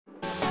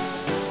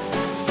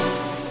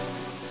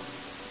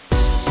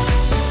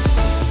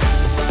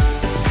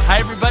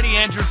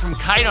Andrew from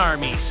Kite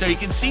Army. So you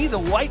can see the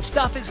white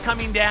stuff is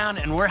coming down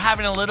and we're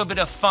having a little bit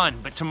of fun.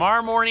 But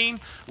tomorrow morning,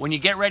 when you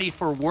get ready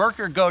for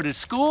work or go to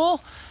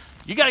school,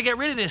 you gotta get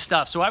rid of this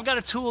stuff. So I've got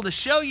a tool to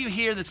show you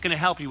here that's gonna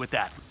help you with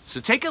that. So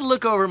take a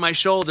look over my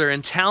shoulder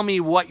and tell me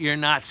what you're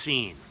not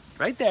seeing.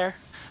 Right there.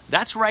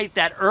 That's right,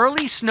 that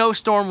early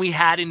snowstorm we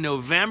had in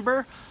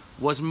November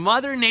was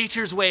Mother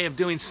Nature's way of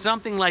doing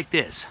something like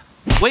this.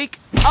 Wake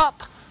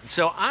up!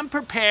 So I'm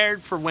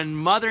prepared for when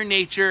Mother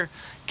Nature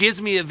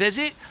gives me a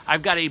visit.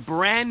 I've got a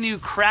brand new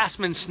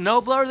Craftsman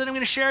snowblower that I'm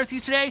gonna share with you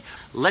today.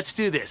 Let's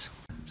do this.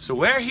 So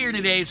we're here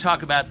today to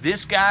talk about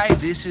this guy.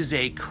 This is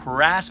a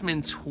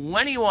Craftsman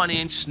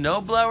 21-inch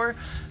snowblower.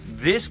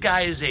 This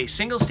guy is a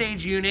single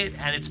stage unit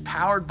and it's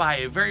powered by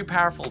a very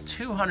powerful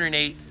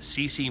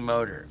 208cc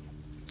motor.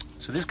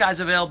 So this guy's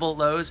available at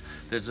Lowe's.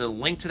 There's a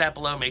link to that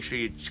below. Make sure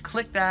you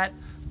click that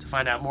to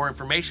find out more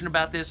information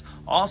about this.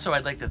 Also,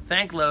 I'd like to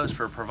thank Lowe's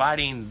for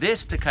providing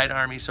this to Kite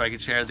Army so I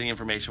could share the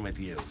information with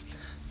you.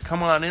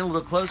 Come on in a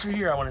little closer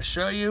here. I want to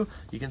show you.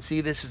 You can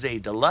see this is a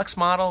deluxe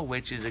model,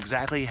 which is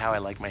exactly how I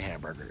like my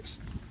hamburgers.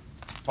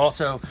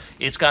 Also,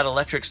 it's got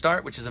electric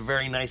start, which is a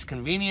very nice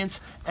convenience,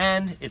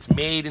 and it's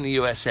made in the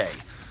USA.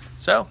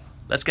 So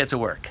let's get to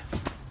work.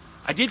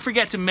 I did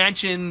forget to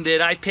mention that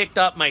I picked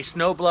up my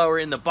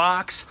snowblower in the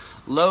box.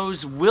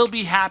 Lowe's will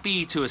be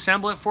happy to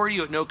assemble it for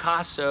you at no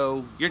cost,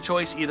 so your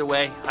choice either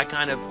way. I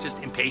kind of just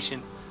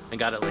impatient and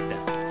got it like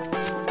that.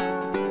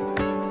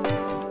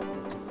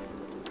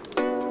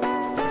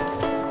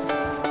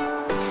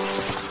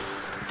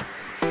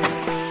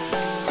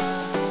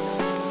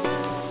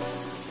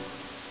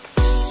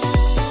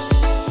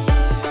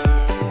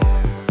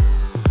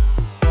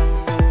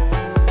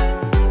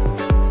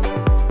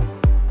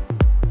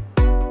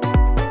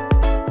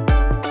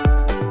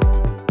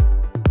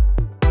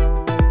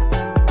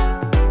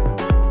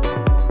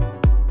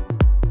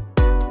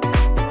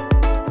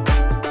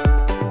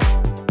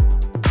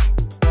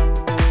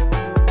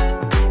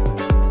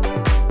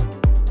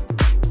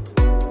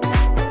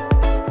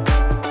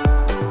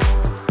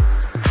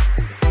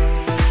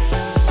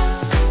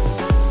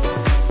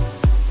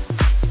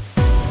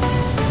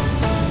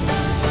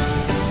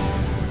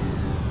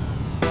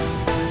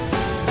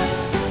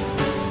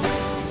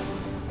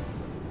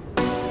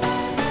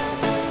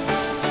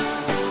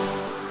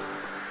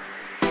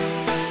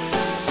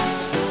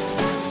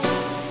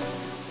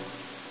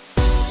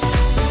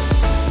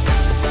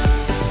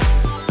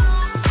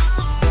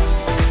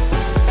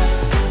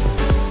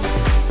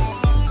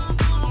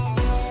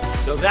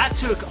 So that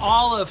took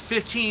all of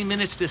 15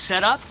 minutes to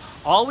set up.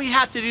 All we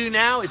have to do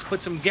now is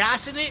put some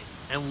gas in it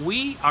and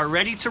we are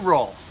ready to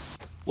roll.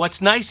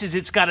 What's nice is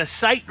it's got a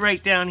sight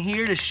right down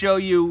here to show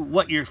you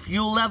what your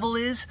fuel level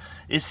is.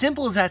 As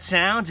simple as that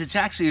sounds, it's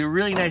actually a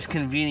really nice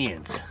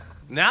convenience.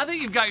 Now that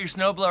you've got your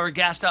snowblower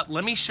gassed up,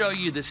 let me show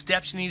you the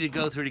steps you need to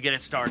go through to get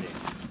it started.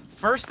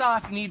 First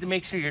off, you need to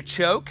make sure your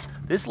choke,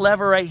 this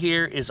lever right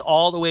here, is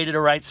all the way to the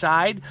right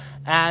side.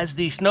 As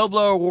the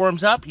snowblower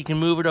warms up, you can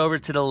move it over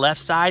to the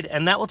left side,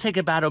 and that will take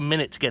about a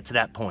minute to get to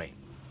that point.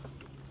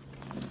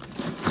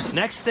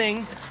 Next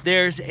thing,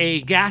 there's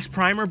a gas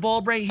primer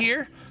bulb right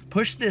here.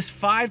 Push this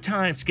 5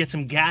 times to get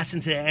some gas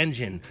into the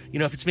engine. You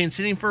know, if it's been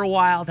sitting for a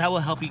while, that will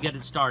help you get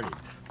it started.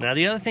 Now,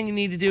 the other thing you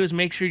need to do is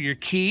make sure your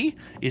key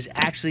is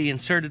actually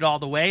inserted all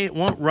the way. It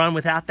won't run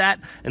without that,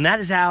 and that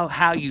is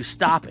how you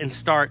stop and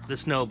start the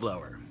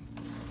snowblower.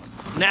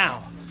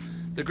 Now,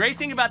 the great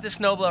thing about this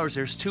snowblower is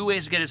there's 2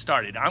 ways to get it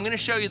started. I'm gonna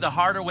show you the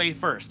harder way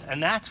first,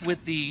 and that's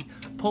with the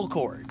pull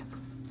cord.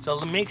 So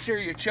make sure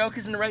your choke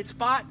is in the right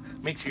spot,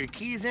 make sure your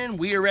key's in,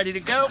 we are ready to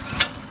go.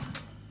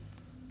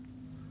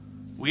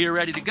 We are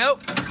ready to go.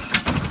 We're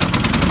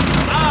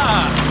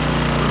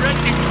ready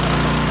to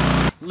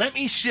go. Let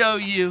me show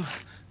you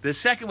the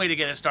second way to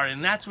get it started,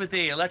 and that's with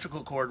the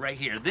electrical cord right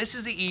here. This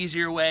is the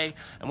easier way,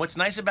 and what's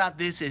nice about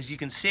this is you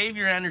can save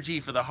your energy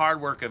for the hard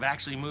work of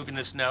actually moving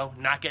the snow,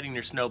 not getting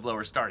your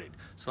snowblower started.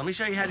 So let me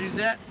show you how to do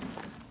that.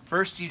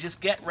 First, you just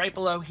get right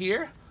below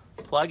here,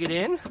 plug it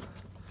in,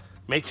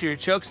 make sure your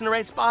choke's in the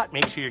right spot,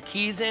 make sure your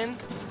key's in,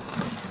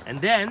 and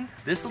then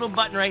this little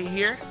button right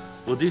here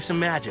will do some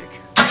magic.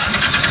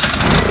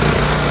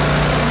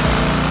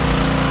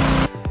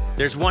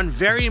 There's one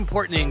very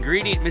important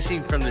ingredient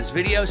missing from this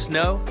video,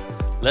 snow.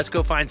 Let's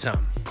go find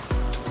some.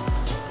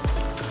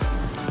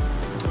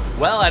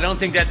 Well, I don't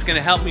think that's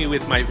gonna help me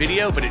with my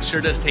video, but it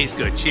sure does taste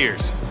good.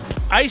 Cheers.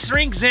 Ice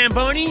rink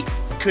Zamboni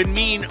could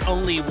mean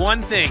only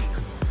one thing: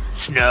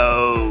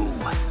 snow.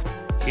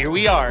 Here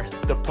we are,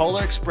 the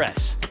Polar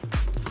Express.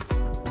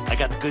 I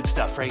got the good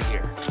stuff right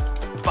here,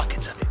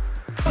 buckets of it.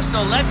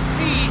 So let's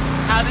see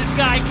how this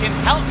guy can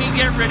help me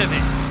get rid of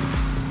it.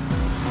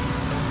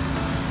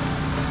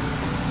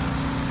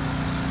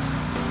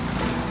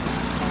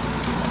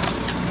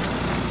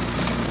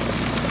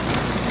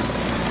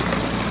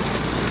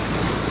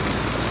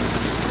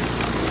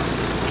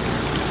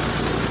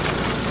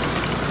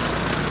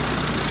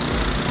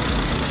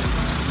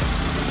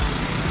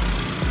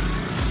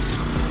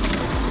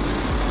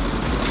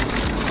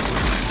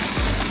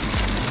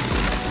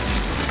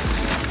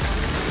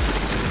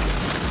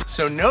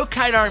 So no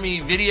Kite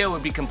Army video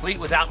would be complete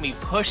without me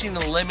pushing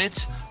the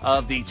limits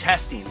of the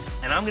testing.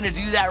 And I'm gonna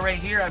do that right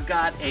here. I've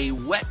got a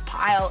wet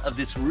pile of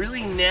this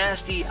really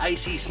nasty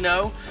icy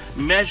snow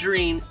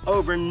measuring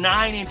over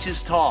 9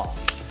 inches tall.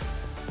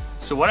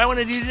 So what I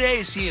wanna do today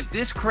is see if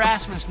this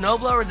Craftsman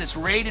snowblower that's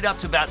rated up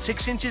to about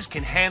 6 inches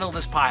can handle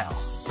this pile.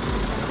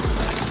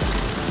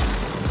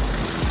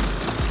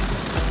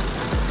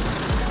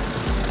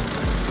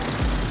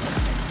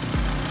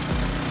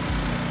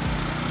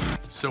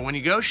 So when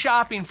you go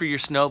shopping for your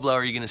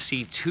snowblower, you're gonna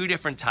see 2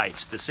 different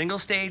types. The single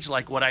stage,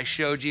 like what I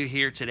showed you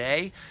here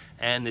today,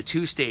 and the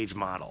 2-stage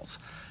models.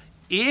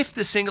 If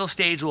the single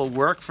stage will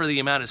work for the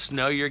amount of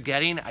snow you're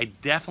getting, I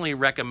definitely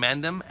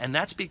recommend them, and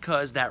that's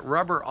because that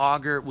rubber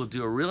auger will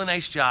do a really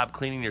nice job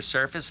cleaning your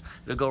surface.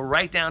 It'll go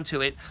right down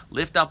to it,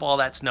 lift up all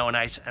that snow and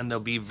ice, and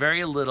there'll be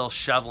very little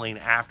shoveling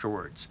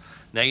afterwards.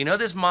 Now, you know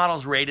this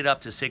model's rated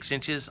up to 6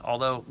 inches,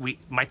 although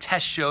my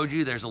test showed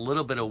you there's a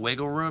little bit of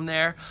wiggle room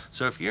there.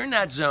 So if you're in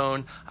that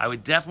zone, I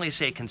would definitely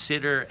say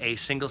consider a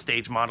single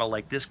stage model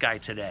like this guy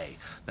today.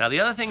 Now,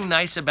 the other thing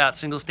nice about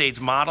single stage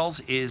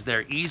models is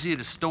they're easy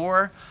to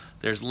store,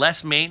 there's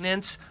less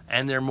maintenance,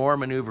 and they're more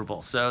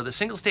maneuverable. So the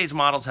single stage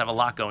models have a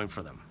lot going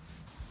for them.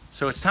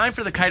 So it's time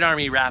for the Kite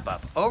Army wrap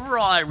up.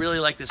 Overall, I really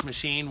like this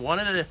machine. One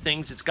of the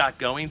things it's got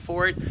going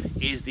for it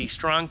is the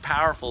strong,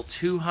 powerful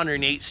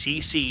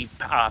 208cc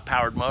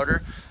powered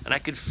motor. And I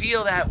could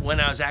feel that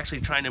when I was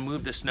actually trying to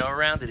move the snow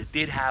around, that it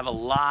did have a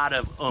lot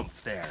of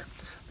oomph there.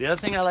 The other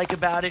thing I like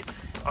about it,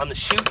 on the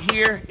chute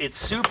here, it's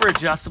super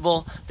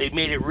adjustable. They've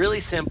made it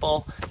really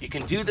simple. You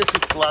can do this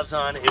with gloves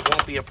on, it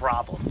won't be a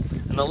problem.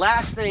 And the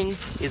last thing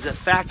is the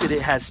fact that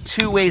it has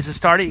 2 ways to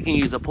start it. You can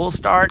use a pull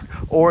start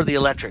or the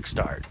electric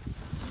start.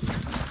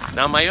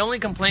 Now, my only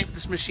complaint with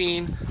this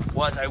machine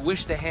was I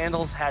wish the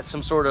handles had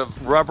some sort of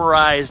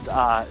rubberized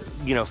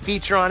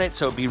feature on it,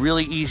 so it'd be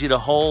really easy to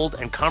hold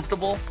and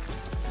comfortable.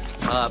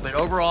 But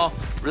overall,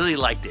 really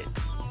liked it.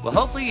 Well,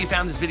 hopefully you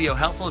found this video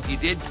helpful. If you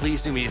did,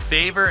 please do me a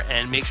favor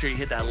and make sure you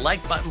hit that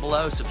like button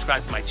below,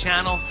 subscribe to my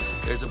channel.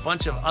 There's a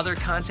bunch of other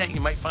content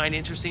you might find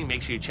interesting.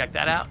 Make sure you check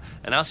that out,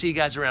 and I'll see you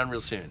guys around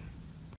real soon.